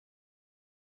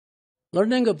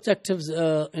Learning objectives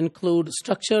include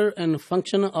structure and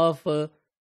function of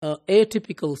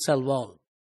atypical cell wall.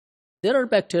 There are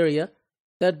bacteria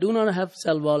that do not have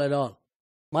cell wall at all.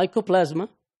 Mycoplasma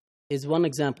is one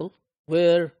example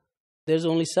where there's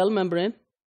only cell membrane,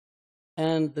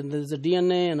 and then there's the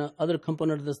DNA and other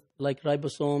components like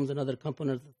ribosomes and other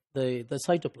components, the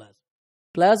cytoplasm.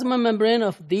 Plasma membrane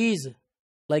of these,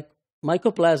 like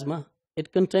mycoplasma,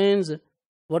 it contains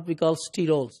what we call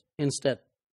sterols instead.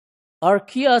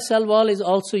 Archaea cell wall is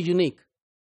also unique.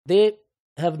 They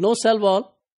have no cell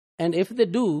wall, and if they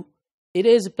do, it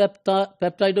is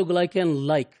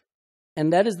peptidoglycan-like.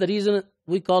 And that is the reason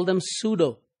we call them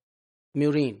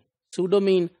pseudo-murine. Pseudo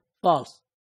means false.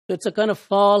 So it's a kind of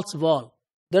false wall.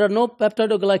 There are no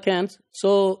peptidoglycans,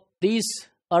 so these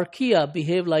archaea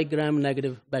behave like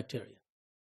gram-negative bacteria.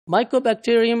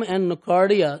 Mycobacterium and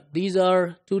Nocardia, these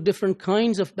are two different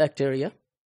kinds of bacteria.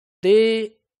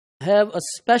 They have a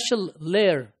special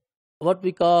layer, what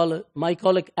we call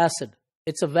mycolic acid.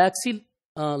 It's a waxy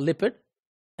lipid.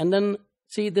 And then,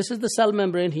 see, this is the cell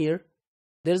membrane here.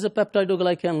 There's a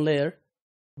peptidoglycan layer.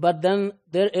 But then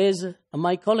there is a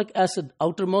mycolic acid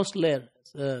outermost layer,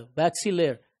 a waxy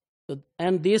layer.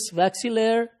 And this waxy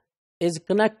layer is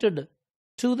connected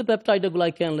to the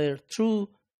peptidoglycan layer through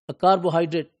a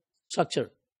carbohydrate structure,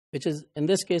 which is, in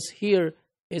this case here,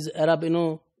 is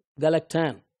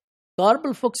arabinogalactan.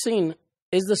 Carbylfuchsin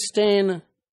is the stain.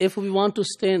 If we want to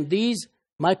stain these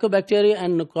mycobacteria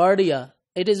and Nocardia,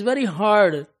 it is very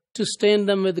hard to stain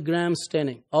them with gram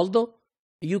staining. Although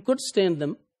you could stain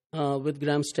them with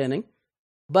gram staining,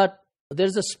 but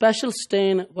there's a special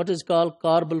stain, what is called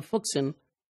carbylfuchsin,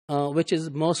 which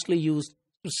is mostly used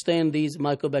to stain these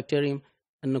mycobacterium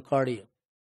and Nocardia.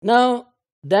 Now,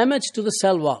 damage to the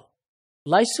cell wall.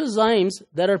 Lysozymes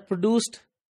that are produced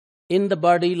in the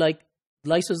body, like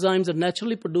lysozymes are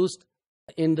naturally produced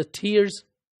in the tears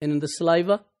and in the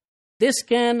saliva. This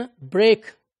can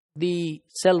break the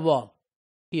cell wall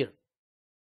here.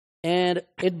 And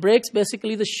it breaks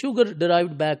basically the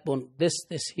sugar-derived backbone, this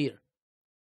here.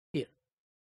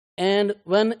 And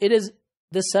when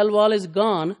the cell wall is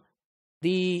gone,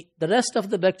 the rest of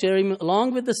the bacterium,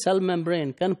 along with the cell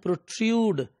membrane, can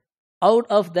protrude out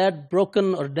of that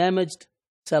broken or damaged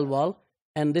cell wall,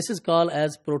 and this is called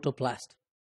as protoplast.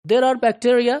 There are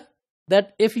bacteria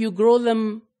that if you grow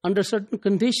them under certain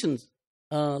conditions,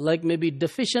 like maybe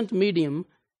deficient medium,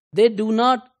 they do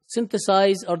not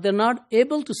synthesize, or they're not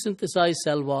able to synthesize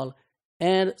cell wall,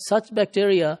 and such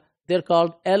bacteria, they're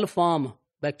called L-form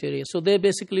bacteria. So they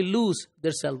basically lose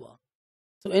their cell wall.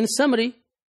 So in summary,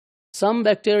 some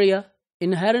bacteria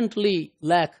inherently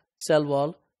lack cell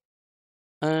wall,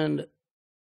 and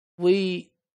we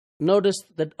noticed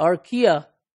that archaea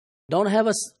don't have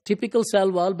a typical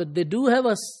cell wall, but they do have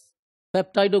a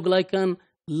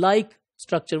peptidoglycan-like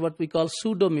structure, what we call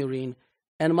pseudomurine.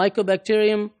 And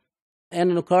mycobacterium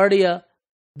and Nocardia,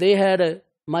 they had a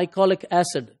mycolic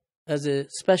acid as a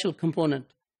special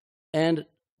component. And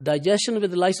digestion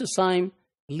with lysozyme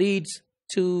leads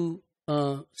to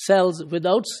cells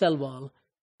without cell wall,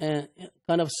 kind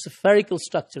of spherical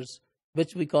structures,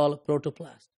 which we call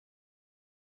protoplast.